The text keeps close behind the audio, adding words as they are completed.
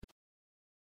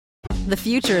The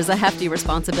future is a hefty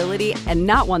responsibility and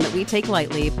not one that we take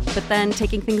lightly, but then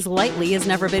taking things lightly has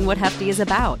never been what Hefty is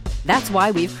about. That's why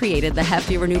we've created the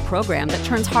Hefty Renew program that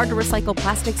turns hard-to-recycle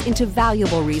plastics into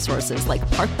valuable resources like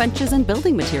park benches and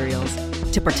building materials.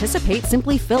 To participate,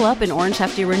 simply fill up an orange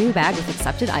Hefty Renew bag with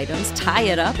accepted items, tie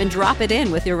it up, and drop it in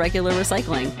with your regular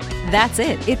recycling. That's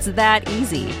it. It's that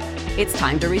easy. It's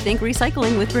time to rethink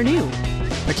recycling with Renew.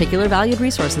 Particular valued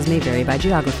resources may vary by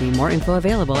geography. More info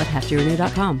available at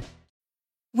heftyrenew.com.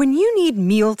 When you need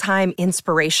mealtime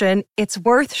inspiration, it's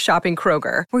worth shopping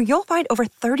Kroger, where you'll find over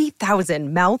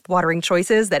 30,000 mouth-watering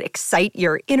choices that excite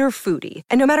your inner foodie.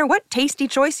 And no matter what tasty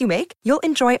choice you make, you'll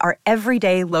enjoy our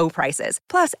everyday low prices,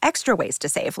 plus extra ways to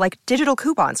save, like digital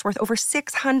coupons worth over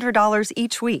 $600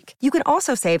 each week. You can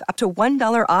also save up to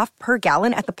 $1 off per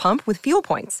gallon at the pump with fuel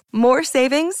points. More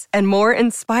savings and more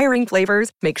inspiring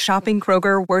flavors make shopping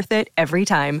Kroger worth it every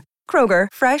time. Kroger,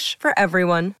 fresh for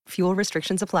everyone. Fuel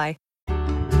restrictions apply.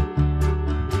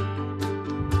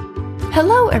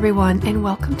 Hello, everyone, and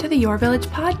welcome to the Your Village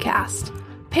podcast,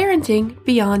 Parenting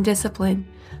Beyond Discipline,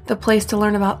 the place to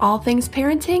learn about all things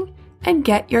parenting and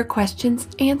get your questions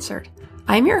answered.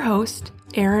 I'm your host,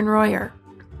 Erin Royer.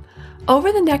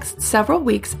 Over the next several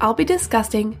weeks, I'll be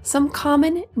discussing some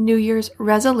common New Year's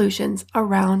resolutions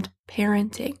around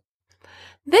parenting.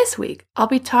 This week, I'll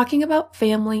be talking about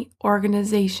family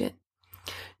organization.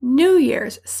 New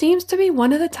Year's seems to be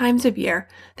one of the times of year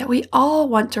that we all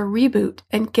want to reboot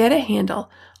and get a handle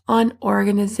on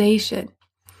organization.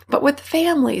 But with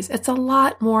families, it's a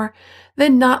lot more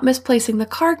than not misplacing the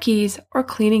car keys or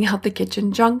cleaning out the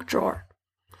kitchen junk drawer.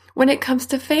 When it comes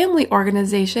to family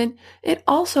organization, it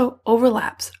also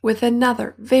overlaps with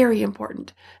another very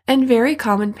important and very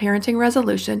common parenting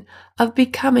resolution of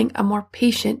becoming a more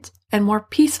patient and more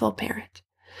peaceful parent.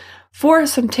 For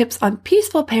some tips on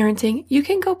peaceful parenting, you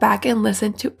can go back and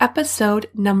listen to episode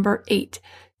number 8,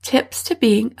 Tips to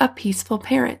Being a Peaceful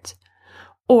Parent.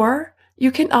 Or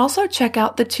you can also check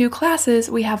out the 2 classes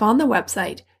we have on the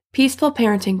website, Peaceful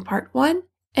Parenting Part 1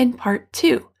 and Part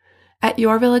 2, at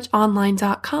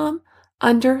yourvillageonline.com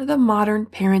under the Modern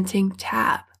Parenting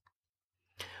tab.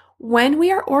 When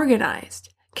we are organized,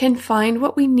 can find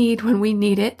what we need when we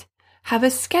need it, have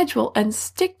a schedule and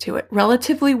stick to it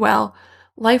relatively well,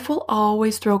 life will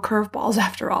always throw curveballs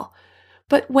after all.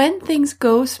 But when things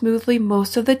go smoothly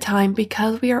most of the time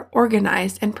because we are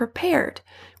organized and prepared,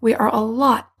 we are a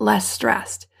lot less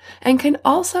stressed and can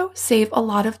also save a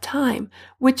lot of time,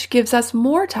 which gives us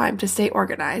more time to stay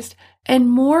organized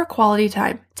and more quality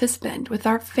time to spend with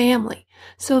our family.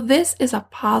 So this is a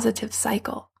positive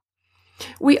cycle.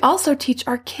 We also teach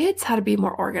our kids how to be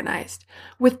more organized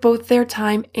with both their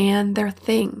time and their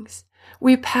things.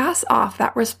 We pass off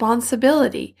that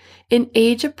responsibility in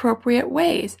age-appropriate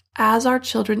ways as our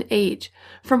children age,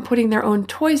 from putting their own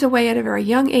toys away at a very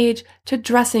young age, to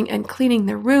dressing and cleaning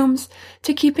their rooms,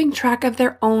 to keeping track of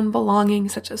their own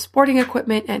belongings such as sporting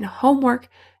equipment and homework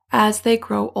as they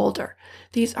grow older.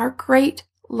 These are great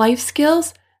life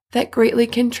skills that greatly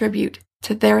contribute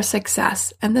to their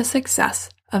success and the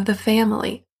success of the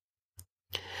family.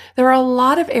 There are a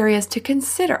lot of areas to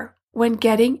consider when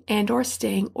getting and or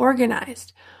staying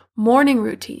organized. Morning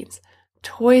routines,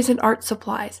 toys and art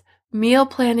supplies, meal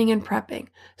planning and prepping,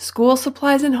 school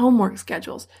supplies and homework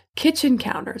schedules, kitchen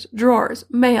counters, drawers,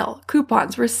 mail,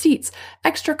 coupons, receipts,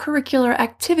 extracurricular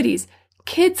activities,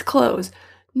 kids' clothes,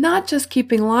 not just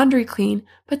keeping laundry clean,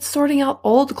 but sorting out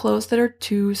old clothes that are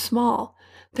too small.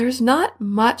 There's not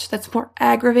much that's more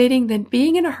aggravating than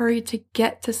being in a hurry to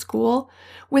get to school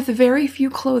with very few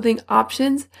clothing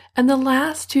options, and the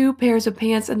last 2 pairs of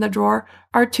pants in the drawer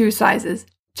are 2 sizes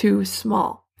too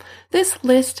small. This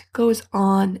list goes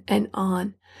on and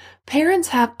on. Parents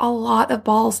have a lot of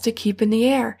balls to keep in the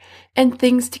air and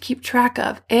things to keep track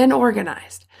of and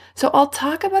organized. So I'll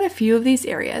talk about a few of these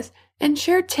areas and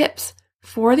share tips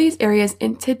for these areas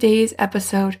in today's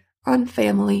episode on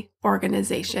family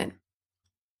organization.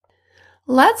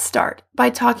 Let's start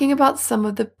by talking about some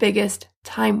of the biggest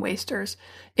time wasters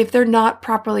if they're not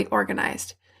properly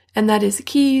organized, and that is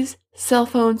keys, cell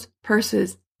phones,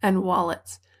 purses, and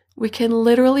wallets. We can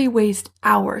literally waste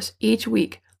hours each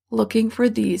week looking for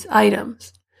these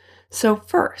items. So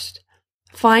first,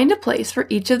 find a place for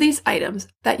each of these items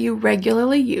that you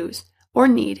regularly use or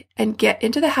need and get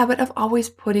into the habit of always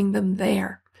putting them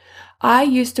there. I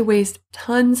used to waste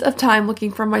tons of time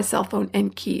looking for my cell phone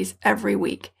and keys every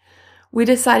week. We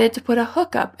decided to put a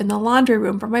hookup in the laundry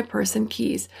room for my purse and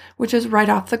keys, which is right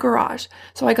off the garage,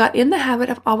 so I got in the habit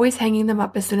of always hanging them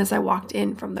up as soon as I walked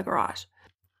in from the garage.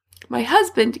 My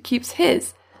husband keeps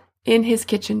his in his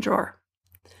kitchen drawer.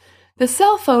 The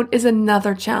cell phone is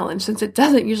another challenge since it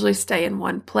doesn't usually stay in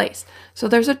one place. So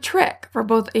there's a trick for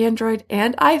both Android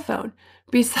and iPhone,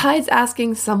 besides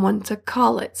asking someone to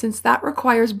call it, since that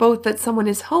requires both that someone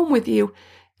is home with you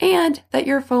and that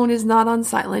your phone is not on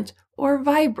silent or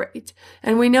vibrate.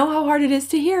 And we know how hard it is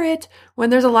to hear it when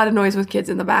there's a lot of noise with kids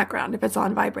in the background if it's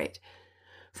on vibrate.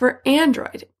 For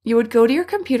Android, you would go to your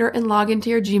computer and log into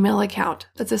your Gmail account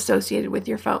that's associated with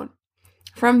your phone.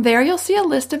 From there, you'll see a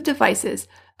list of devices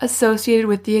associated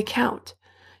with the account.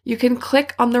 You can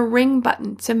click on the ring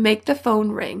button to make the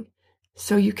phone ring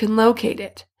so you can locate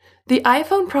it. The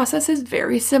iPhone process is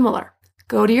very similar.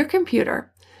 Go to your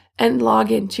computer and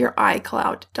log into your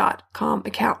iCloud.com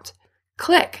account.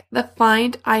 Click the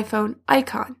Find iPhone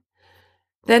icon.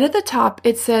 Then at the top,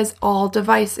 it says All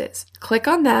Devices. Click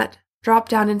on that, drop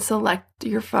down and select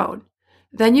your phone.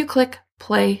 Then you click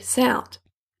Play Sound.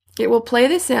 It will play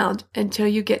the sound until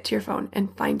you get to your phone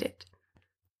and find it.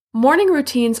 Morning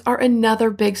routines are another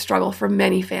big struggle for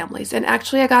many families, and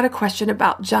actually I got a question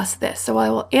about just this, so I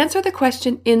will answer the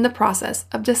question in the process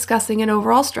of discussing an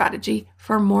overall strategy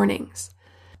for mornings.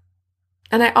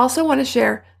 And I also want to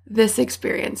share this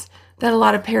experience that a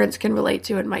lot of parents can relate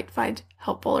to and might find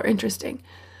helpful or interesting.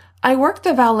 I worked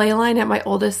the valet line at my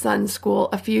oldest son's school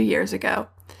a few years ago,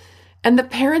 and the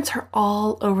parents are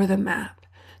all over the map.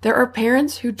 There are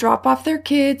parents who drop off their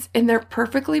kids in their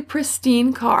perfectly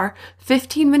pristine car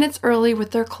 15 minutes early with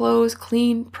their clothes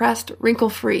clean, pressed,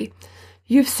 wrinkle-free.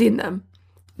 You've seen them.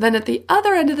 Then at the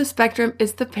other end of the spectrum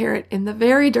is the parent in the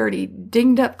very dirty,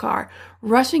 dinged-up car,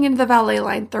 rushing into the valet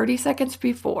line 30 seconds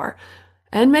before,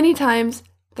 and many times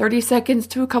 30 seconds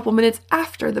to a couple minutes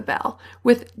after the bell,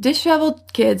 with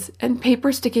disheveled kids and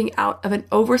paper sticking out of an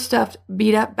overstuffed,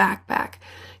 beat-up backpack.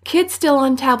 Kids still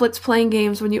on tablets playing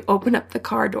games when you open up the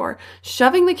car door,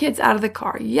 shoving the kids out of the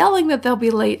car, yelling that they'll be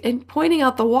late, and pointing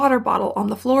out the water bottle on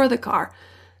the floor of the car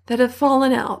that have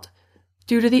fallen out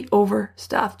due to the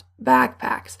overstuffed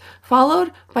backpacks,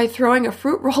 followed by throwing a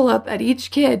fruit roll-up at each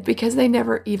kid because they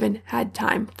never even had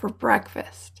time for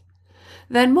breakfast.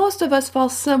 Then most of us fall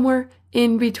somewhere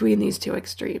in between these two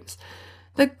extremes.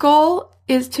 The goal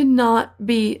is to not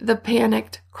be the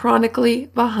panicked, chronically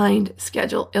behind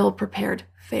schedule, ill-prepared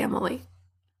family.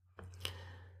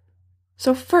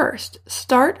 So first,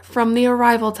 start from the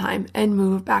arrival time and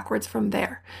move backwards from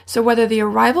there. So whether the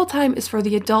arrival time is for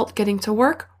the adult getting to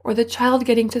work or the child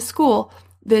getting to school,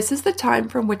 this is the time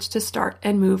from which to start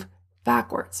and move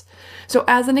backwards. So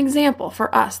as an example,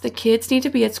 for us, the kids need to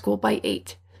be at school by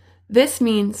 8. This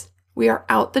means we are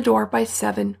out the door by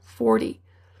 7:40.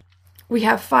 We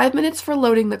have 5 minutes for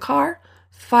loading the car,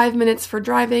 5 minutes for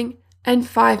driving, and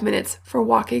 5 minutes for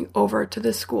walking over to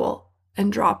the school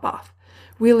and drop off.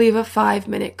 We leave a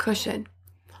 5-minute cushion.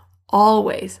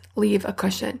 Always leave a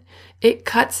cushion. It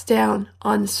cuts down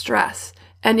on stress.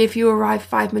 And if you arrive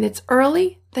 5 minutes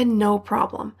early, then no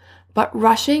problem. But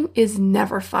rushing is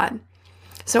never fun.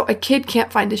 So a kid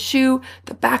can't find a shoe,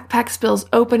 the backpack spills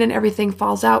open and everything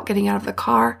falls out getting out of the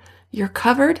car. You're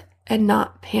covered and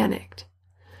not panicked.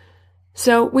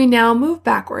 So we now move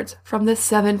backwards from the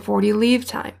 7:40 leave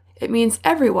time. It means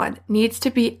everyone needs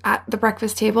to be at the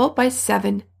breakfast table by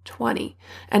 7:20.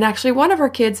 And actually one of our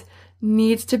kids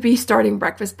needs to be starting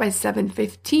breakfast by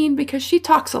 7:15 because she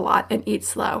talks a lot and eats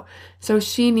slow. So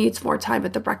she needs more time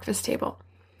at the breakfast table.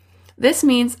 This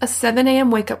means a 7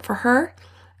 a.m. wake up for her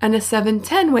and a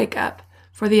 7:10 wake up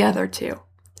for the other two.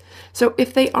 So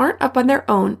if they aren't up on their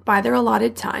own by their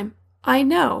allotted time, I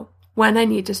know when I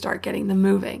need to start getting them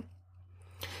moving.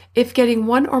 If getting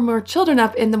one or more children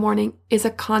up in the morning is a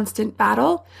constant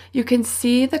battle, you can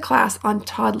see the class on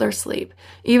toddler sleep,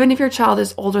 even if your child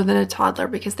is older than a toddler,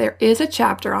 because there is a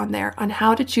chapter on there on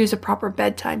how to choose a proper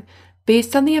bedtime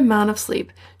based on the amount of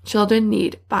sleep children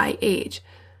need by age,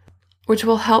 which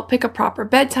will help pick a proper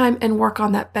bedtime and work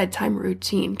on that bedtime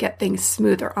routine, get things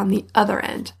smoother on the other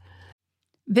end.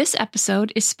 This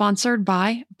episode is sponsored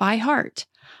by ByHeart.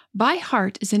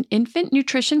 ByHeart is an infant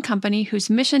nutrition company whose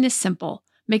mission is simple: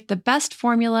 make the best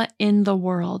formula in the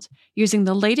world. Using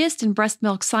the latest in breast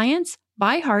milk science,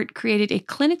 ByHeart created a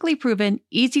clinically proven,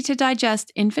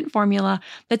 easy-to-digest infant formula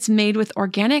that's made with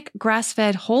organic,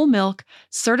 grass-fed whole milk,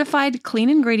 certified clean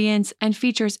ingredients, and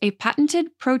features a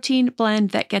patented protein blend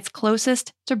that gets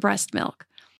closest to breast milk.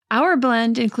 Our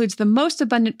blend includes the most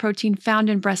abundant protein found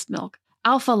in breast milk,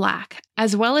 alpha-lac,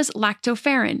 as well as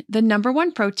lactoferrin, the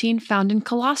 #1 protein found in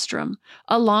colostrum,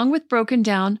 along with broken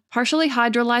down, partially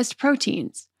hydrolyzed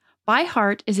proteins.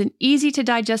 ByHeart is an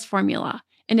easy-to-digest formula.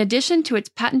 In addition to its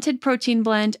patented protein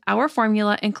blend, our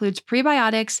formula includes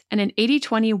prebiotics and an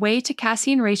 80-20 whey to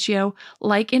casein ratio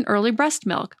like in early breast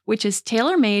milk, which is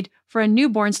tailor-made for a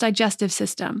newborn's digestive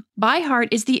system. ByHeart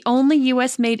is the only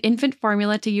U.S.-made infant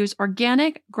formula to use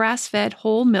organic, grass-fed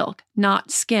whole milk, not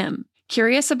skim.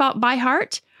 Curious about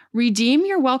ByHeart? Redeem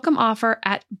your welcome offer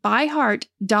at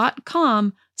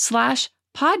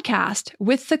byheart.com/podcast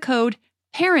with the code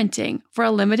PARENTING for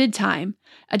a limited time.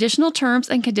 Additional terms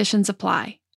and conditions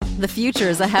apply. The future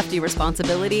is a hefty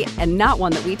responsibility and not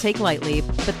one that we take lightly,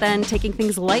 but then taking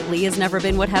things lightly has never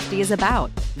been what Hefty is about.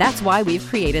 That's why we've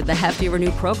created the Hefty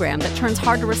Renew program that turns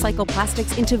hard-to-recycle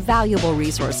plastics into valuable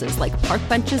resources like park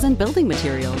benches and building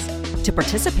materials. To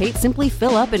participate, simply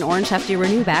fill up an orange Hefty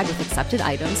Renew bag with accepted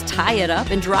items, tie it up,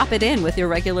 and drop it in with your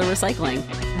regular recycling.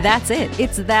 That's it.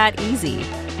 It's that easy.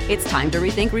 It's time to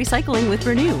rethink recycling with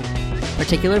Renew.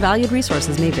 Particular valued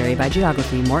resources may vary by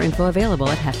geography. More info available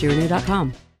at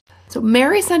heftyrenew.com. So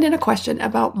Mary sent in a question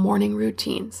about morning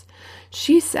routines.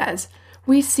 She says,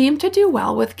 we seem to do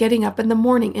well with getting up in the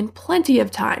morning in plenty of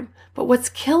time, but what's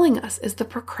killing us is the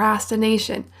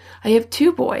procrastination. I have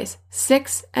 2 boys,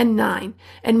 6 and 9,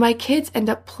 and my kids end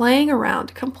up playing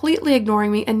around, completely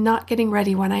ignoring me and not getting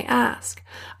ready when I ask.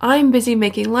 I'm busy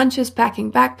making lunches,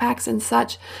 packing backpacks and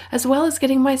such, as well as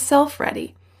getting myself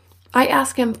ready. I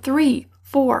ask them 3,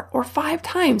 4, or 5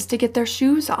 times to get their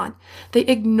shoes on. They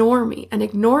ignore me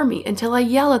until I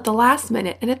yell at the last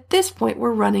minute, and at this point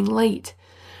we're running late.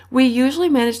 We usually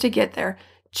manage to get there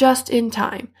just in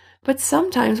time, but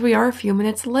sometimes we are a few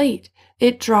minutes late.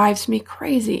 It drives me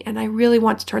crazy, and I really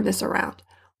want to turn this around.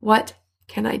 What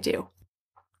can I do?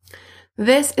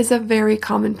 This is a very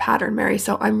common pattern, Mary,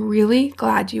 so I'm really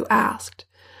glad you asked.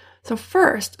 So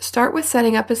first, start with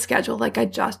setting up a schedule like I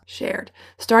just shared,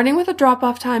 starting with a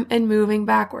drop-off time and moving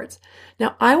backwards.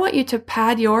 Now, I want you to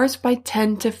pad yours by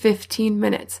 10 to 15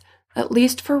 minutes, at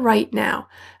least for right now.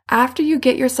 After you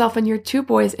get yourself and your 2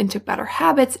 boys into better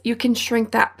habits, you can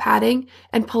shrink that padding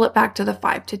and pull it back to the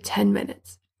 5 to 10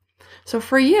 minutes. So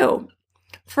for you,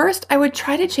 first, I would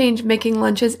try to change making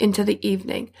lunches into the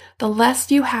evening. The less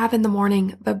you have in the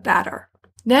morning, the better.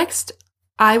 Next,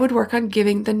 I would work on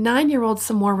giving the 9-year-old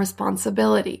some more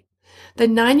responsibility. The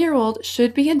 9-year-old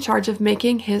should be in charge of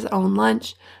making his own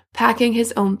lunch, packing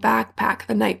his own backpack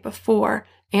the night before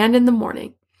and in the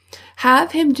morning.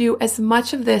 Have him do as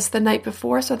much of this the night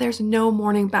before so there's no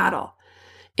morning battle.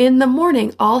 In the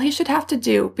morning, all he should have to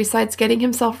do, besides getting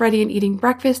himself ready and eating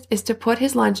breakfast, is to put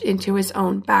his lunch into his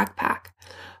own backpack.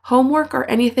 Homework or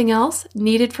anything else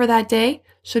needed for that day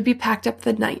should be packed up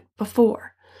the night before.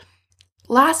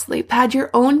 Lastly, pad your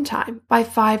own time by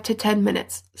 5 to 10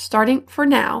 minutes, starting for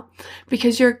now,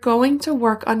 because you're going to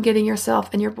work on getting yourself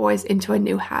and your boys into a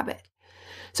new habit.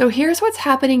 So here's what's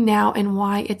happening now and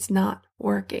why it's not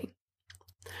working.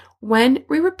 When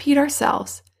we repeat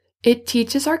ourselves, it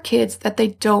teaches our kids that they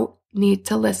don't need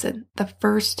to listen the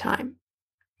first time.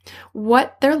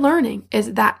 What they're learning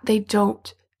is that they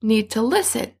don't need to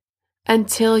listen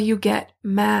until you get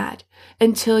mad,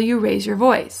 until you raise your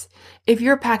voice. If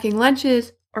you're packing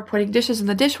lunches or putting dishes in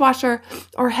the dishwasher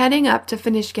or heading up to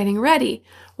finish getting ready,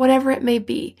 whatever it may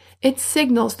be, it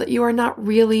signals that you are not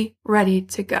really ready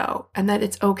to go and that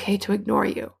it's okay to ignore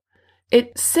you.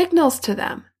 It signals to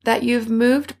them that you've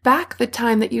moved back the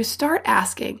time that you start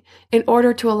asking in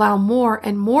order to allow more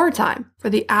and more time for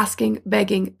the asking,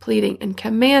 begging, pleading, and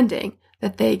commanding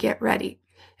that they get ready.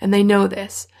 And they know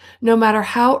this. No matter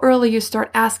how early you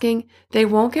start asking, they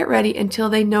won't get ready until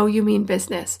they know you mean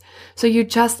business. So you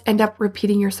just end up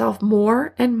repeating yourself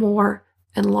more and more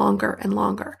and longer.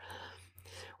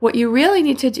 What you really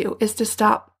need to do is to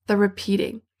stop the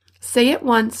repeating. Say it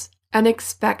once and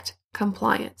expect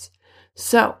compliance.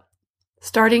 So,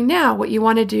 starting now, what you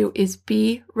want to do is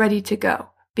be ready to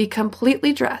go. Be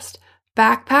completely dressed,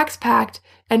 backpacks packed,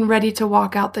 and ready to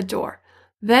walk out the door.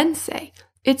 Then say,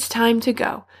 "It's time to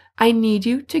go. I need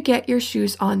you to get your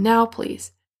shoes on now,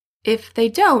 please." If they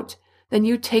don't, then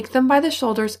you take them by the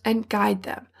shoulders and guide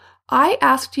them. I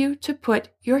asked you to put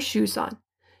your shoes on.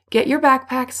 Get your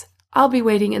backpacks. I'll be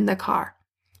waiting in the car.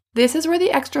 This is where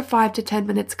the extra 5 to 10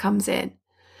 minutes comes in.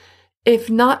 If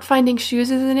not finding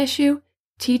shoes is an issue,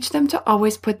 teach them to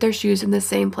always put their shoes in the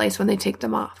same place when they take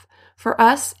them off. For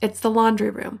us, it's the laundry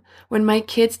room. When my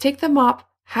kids take them off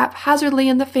haphazardly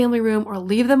in the family room or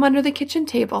leave them under the kitchen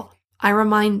table, I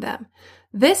remind them.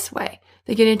 This way,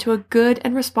 they get into a good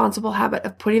and responsible habit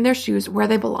of putting their shoes where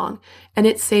they belong, and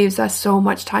it saves us so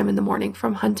much time in the morning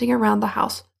from hunting around the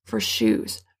house for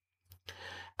shoes.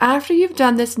 After you've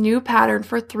done this new pattern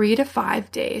for 3 to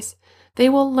 5 days, they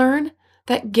will learn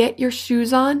that get your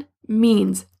shoes on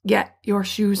means get your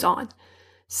shoes on.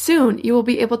 Soon, you will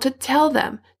be able to tell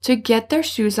them to get their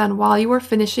shoes on while you are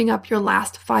finishing up your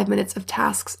last 5 minutes of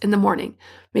tasks in the morning,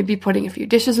 maybe putting a few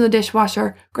dishes in the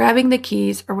dishwasher, grabbing the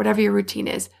keys, or whatever your routine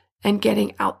is, and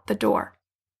getting out the door.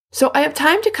 So I have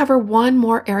time to cover one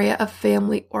more area of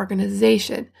family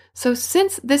organization. So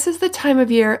since this is the time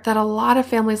of year that a lot of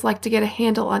families like to get a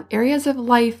handle on areas of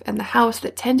life and the house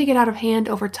that tend to get out of hand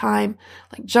over time,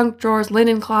 like junk drawers,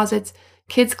 linen closets,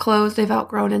 kids' clothes they've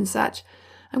outgrown and such,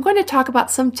 I'm going to talk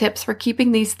about some tips for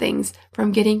keeping these things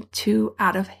from getting too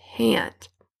out of hand.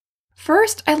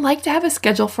 First, I like to have a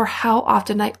schedule for how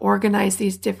often I organize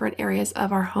these different areas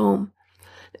of our home.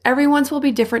 Everyone's will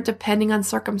be different depending on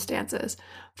circumstances.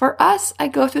 For us, I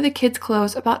go through the kids'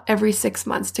 clothes about every 6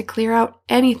 months to clear out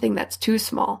anything that's too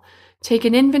small, take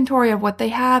an inventory of what they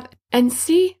have, and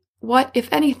see what,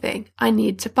 if anything, I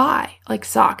need to buy, like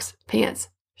socks, pants,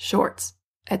 shorts,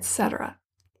 etc.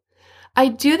 I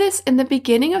do this in the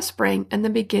beginning of spring and the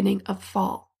beginning of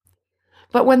fall.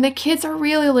 But when the kids are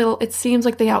really little, it seems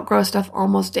like they outgrow stuff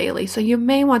almost daily, so you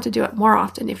may want to do it more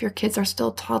often if your kids are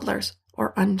still toddlers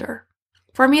or under.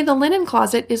 For me, the linen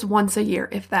closet is once a year,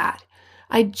 if that.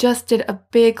 I just did a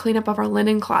big cleanup of our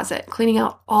linen closet, cleaning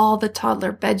out all the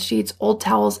toddler bed sheets, old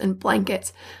towels, and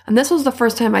blankets. And this was the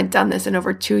first time I'd done this in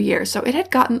over 2 years, so it had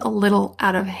gotten a little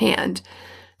out of hand.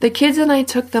 The kids and I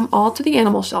took them all to the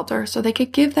animal shelter so they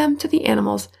could give them to the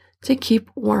animals to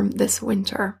keep warm this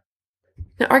winter.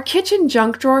 Now, our kitchen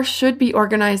junk drawer should be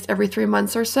organized every 3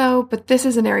 months or so, but this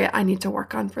is an area I need to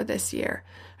work on for this year.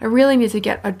 I really need to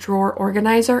get a drawer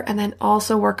organizer and then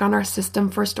also work on our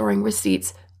system for storing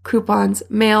receipts, coupons,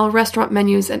 mail, restaurant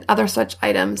menus, and other such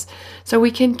items so we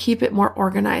can keep it more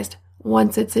organized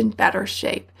once it's in better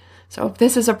shape. So if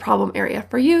this is a problem area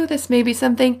for you, this may be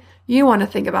something you want to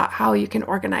think about, how you can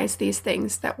organize these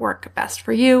things that work best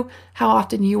for you, how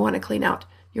often you want to clean out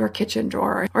your kitchen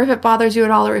drawer, or if it bothers you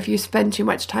at all, or if you spend too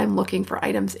much time looking for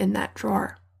items in that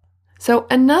drawer. So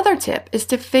another tip is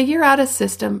to figure out a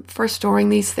system for storing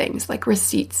these things like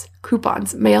receipts,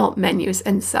 coupons, mail, menus,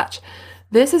 and such.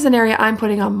 This is an area I'm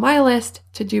putting on my list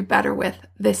to do better with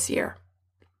this year.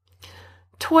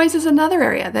 Toys is another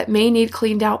area that may need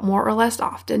cleaned out more or less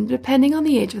often, depending on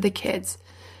the age of the kids.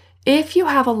 If you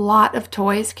have a lot of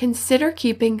toys, consider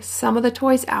keeping some of the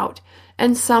toys out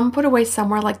and some put away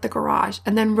somewhere like the garage,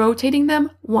 and then rotating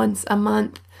them once a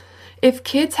month. If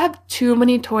kids have too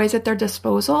many toys at their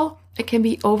disposal, it can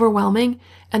be overwhelming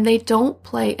and they don't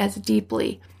play as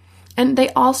deeply. And they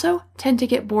also tend to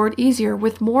get bored easier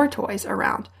with more toys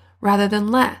around rather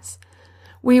than less.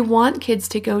 We want kids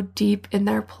to go deep in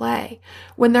their play.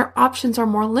 When their options are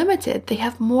more limited, they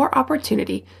have more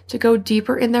opportunity to go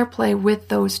deeper in their play with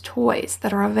those toys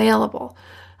that are available.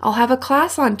 I'll have a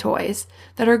class on toys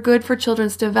that are good for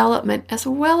children's development, as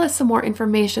well as some more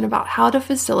information about how to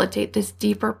facilitate this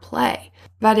deeper play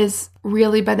that is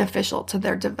really beneficial to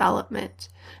their development.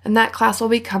 And that class will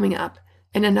be coming up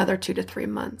in another 2 to 3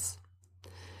 months.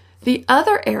 The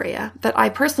other area that I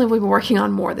personally will be working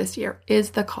on more this year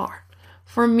is the car.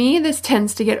 For me, this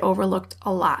tends to get overlooked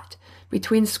a lot.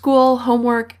 Between school,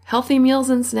 homework, healthy meals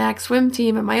and snacks, swim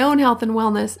team, and my own health and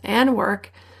wellness and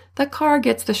work, the car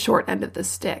gets the short end of the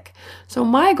stick. So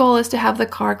my goal is to have the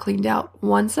car cleaned out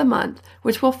once a month,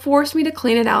 which will force me to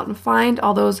clean it out and find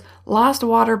all those lost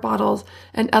water bottles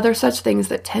and other such things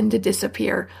that tend to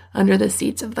disappear under the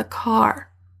seats of the car.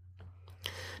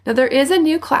 Now, there is a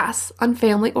new class on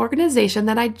family organization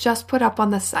that I just put up on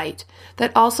the site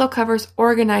that also covers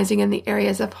organizing in the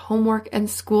areas of homework and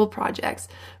school projects,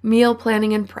 meal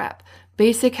planning and prep,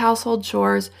 basic household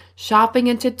chores, shopping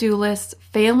and to-do lists,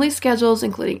 family schedules,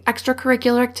 including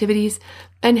extracurricular activities,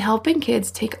 and helping kids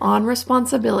take on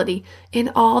responsibility in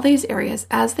all these areas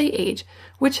as they age,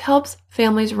 which helps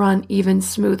families run even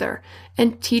smoother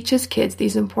and teaches kids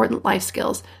these important life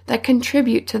skills that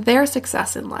contribute to their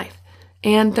success in life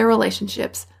and their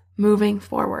relationships moving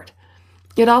forward.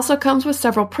 It also comes with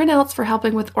several printouts for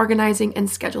helping with organizing and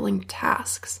scheduling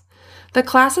tasks. The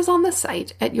class is on the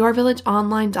site at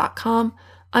yourvillageonline.com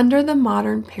under the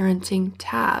Modern Parenting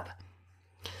tab.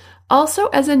 Also,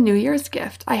 as a New Year's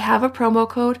gift, I have a promo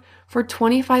code for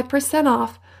 25%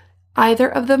 off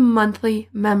either of the monthly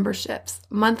memberships,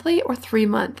 monthly or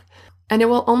 3-month, and it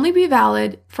will only be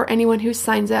valid for anyone who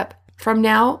signs up from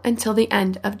now until the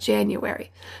end of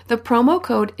January. The promo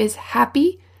code is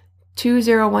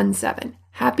HAPPY2017,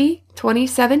 Happy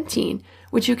 2017,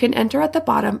 which you can enter at the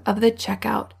bottom of the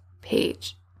checkout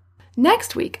page.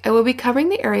 Next week, I will be covering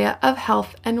the area of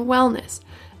health and wellness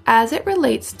as it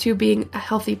relates to being a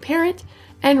healthy parent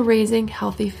and raising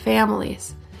healthy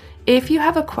families. If you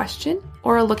have a question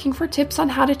or are looking for tips on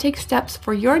how to take steps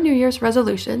for your New Year's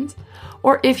resolutions,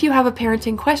 or if you have a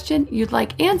parenting question you'd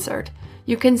like answered,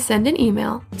 you can send an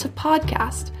email to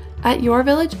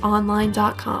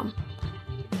podcast@yourvillageonline.com.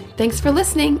 Thanks for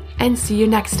listening, and see you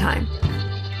next time.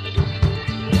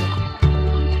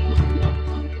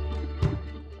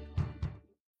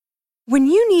 When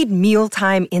you need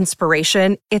mealtime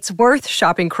inspiration, it's worth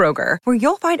shopping Kroger, where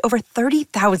you'll find over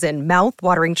 30,000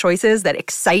 mouth-watering choices that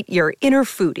excite your inner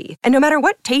foodie. And no matter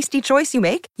what tasty choice you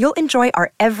make, you'll enjoy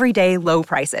our everyday low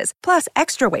prices, plus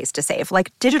extra ways to save,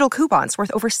 like digital coupons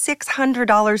worth over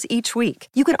 $600 each week.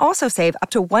 You can also save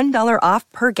up to $1 off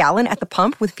per gallon at the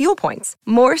pump with fuel points.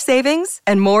 More savings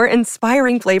and more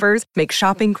inspiring flavors make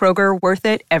shopping Kroger worth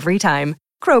it every time.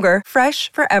 Kroger,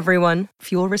 fresh for everyone.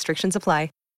 Fuel restrictions apply.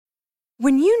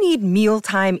 When you need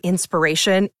mealtime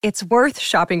inspiration, it's worth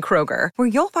shopping Kroger, where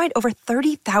you'll find over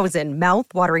 30,000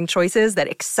 mouth-watering choices that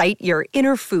excite your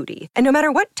inner foodie. And no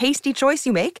matter what tasty choice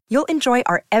you make, you'll enjoy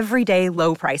our everyday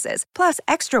low prices, plus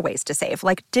extra ways to save,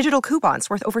 like digital coupons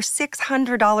worth over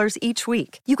 $600 each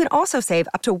week. You can also save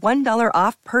up to $1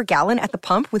 off per gallon at the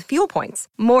pump with fuel points.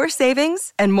 More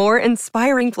savings and more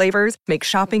inspiring flavors make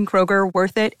shopping Kroger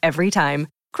worth it every time.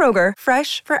 Kroger,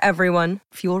 fresh for everyone.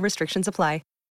 Fuel restrictions apply.